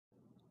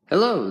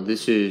Hello,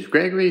 this is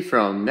Gregory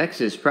from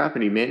Nexus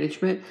Property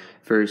Management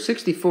for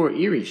 64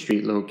 Erie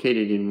Street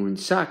located in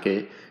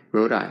Woonsocket,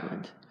 Rhode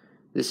Island.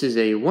 This is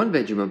a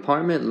one-bedroom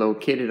apartment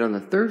located on the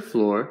third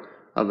floor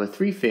of a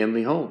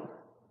three-family home.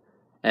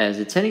 As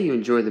a tenant, you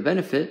enjoy the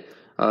benefit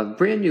of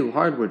brand new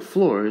hardwood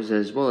floors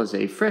as well as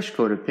a fresh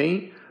coat of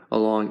paint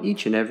along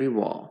each and every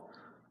wall.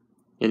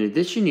 In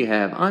addition, you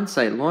have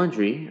on-site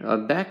laundry, a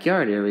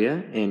backyard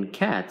area, and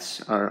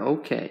cats are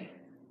okay.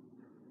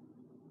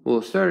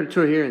 We'll start a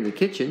tour here in the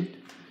kitchen,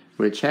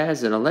 which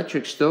has an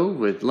electric stove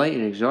with light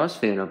and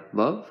exhaust fan up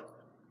above,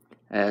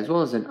 as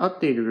well as an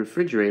updated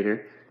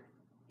refrigerator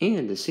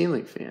and a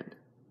ceiling fan.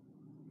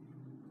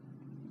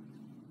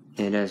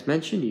 And as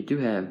mentioned, you do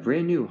have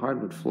brand new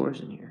hardwood floors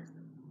in here.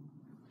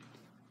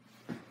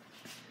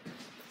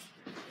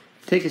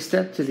 Take a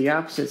step to the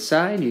opposite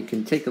side, you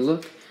can take a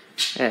look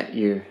at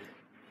your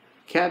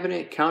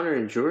cabinet, counter,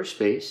 and drawer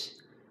space,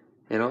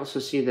 and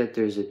also see that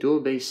there's a dual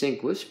base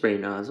sink with spray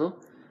nozzle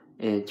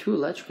and two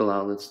electrical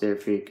outlets there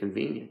for your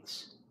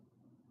convenience.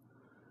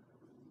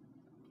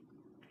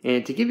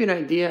 And to give you an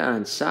idea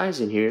on size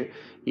in here,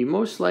 you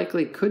most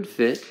likely could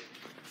fit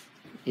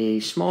a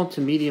small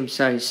to medium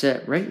size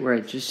set right where I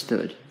just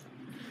stood.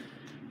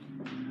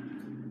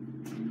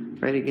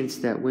 Right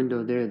against that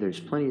window there,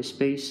 there's plenty of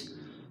space,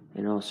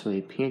 and also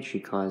a pantry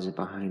closet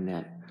behind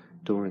that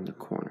door in the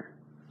corner.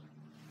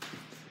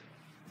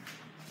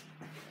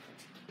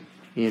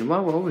 And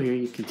while we're over here,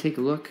 you can take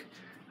a look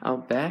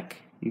out back.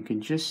 You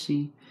can just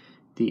see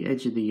the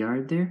edge of the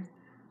yard there.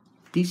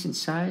 Decent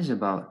size,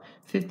 about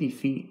 50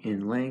 feet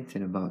in length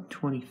and about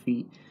 20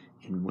 feet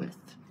in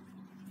width.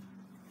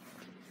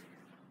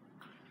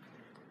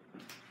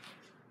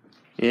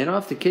 And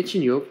off the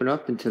kitchen, you open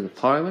up into the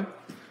parlor,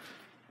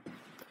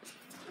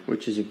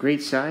 which is a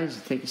great size.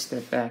 You take a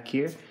step back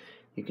here,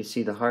 you can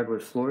see the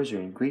hardwood floors are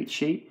in great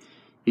shape.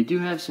 You do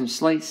have some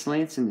slight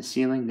slants in the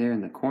ceiling there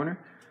in the corner,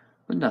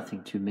 but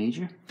nothing too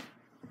major.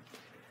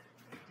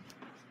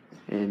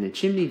 And the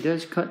chimney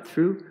does cut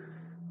through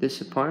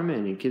this apartment,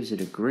 and it gives it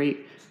a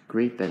great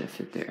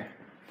benefit there.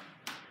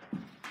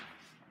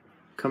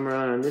 Come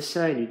around on this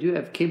side, you do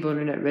have cable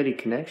internet ready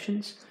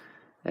connections,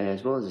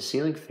 as well as a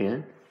ceiling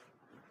fan.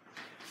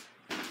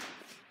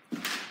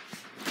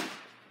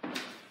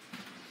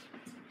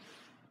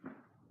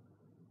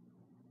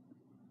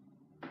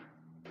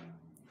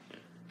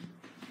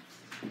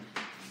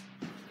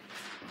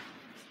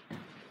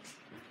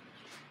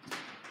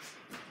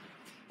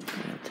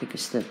 I'll take a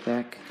step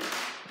back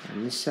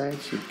on this side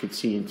so you can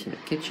see into the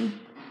kitchen.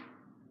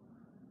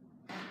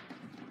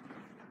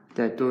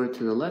 That door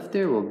to the left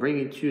there will bring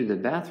you to the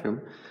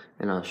bathroom,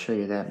 and I'll show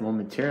you that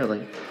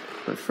momentarily.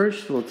 But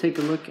first we'll take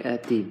a look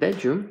at the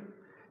bedroom.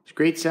 It's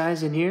great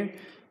size in here.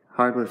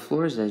 Hardwood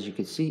floors, as you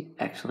can see,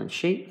 excellent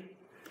shape.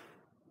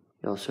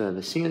 You also have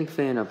a ceiling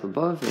fan up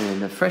above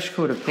and a fresh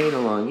coat of paint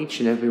along each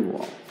and every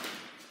wall.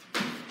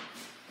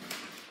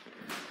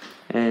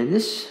 And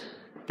this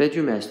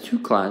bedroom has two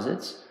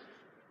closets.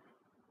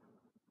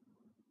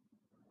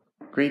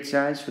 Great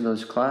size for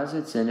those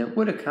closets, and it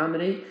would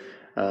accommodate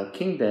a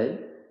king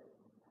bed.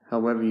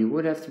 However, you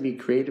would have to be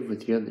creative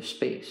with the other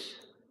space.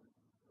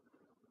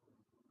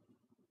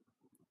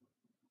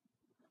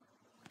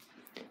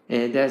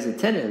 And as a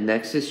tenant of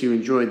Nexus, you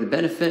enjoy the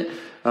benefit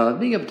of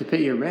being able to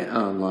pay your rent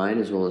online,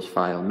 as well as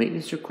file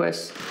maintenance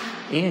requests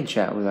and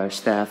chat with our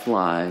staff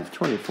live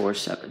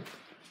 24/7.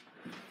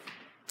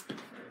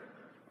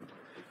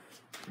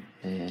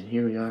 And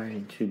here we are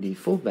into the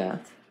full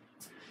bath.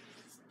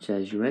 So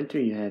as you enter,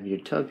 you have your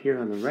tub here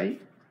on the right,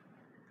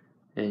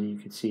 and you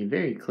can see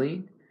very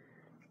clean.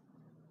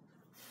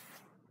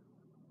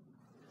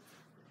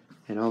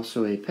 And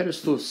also a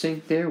pedestal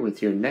sink there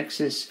with your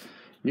Nexus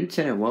new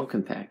tenant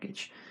welcome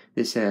package.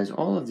 This has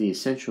all of the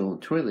essential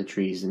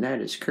toiletries, and that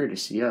is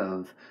courtesy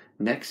of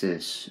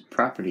Nexus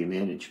Property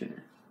Management.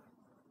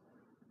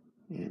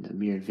 And a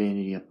mirrored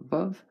vanity up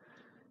above.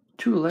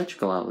 Two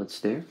electrical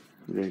outlets there,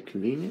 very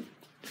convenient.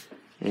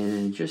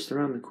 And just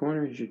around the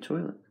corner is your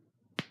toilet.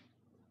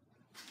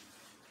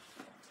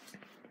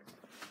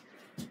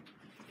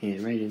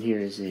 And right in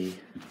here is a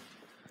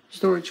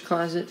storage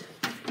closet,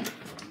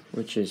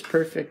 which is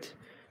perfect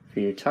for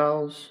your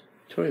towels,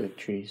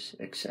 toiletries,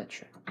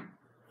 etc.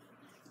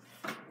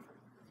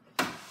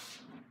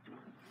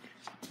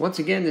 Once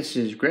again, this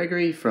is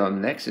Gregory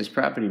from Nexus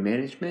Property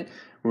Management.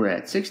 We're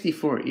at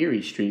 64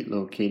 Erie Street,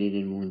 located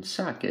in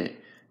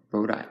Woonsocket,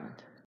 Rhode Island.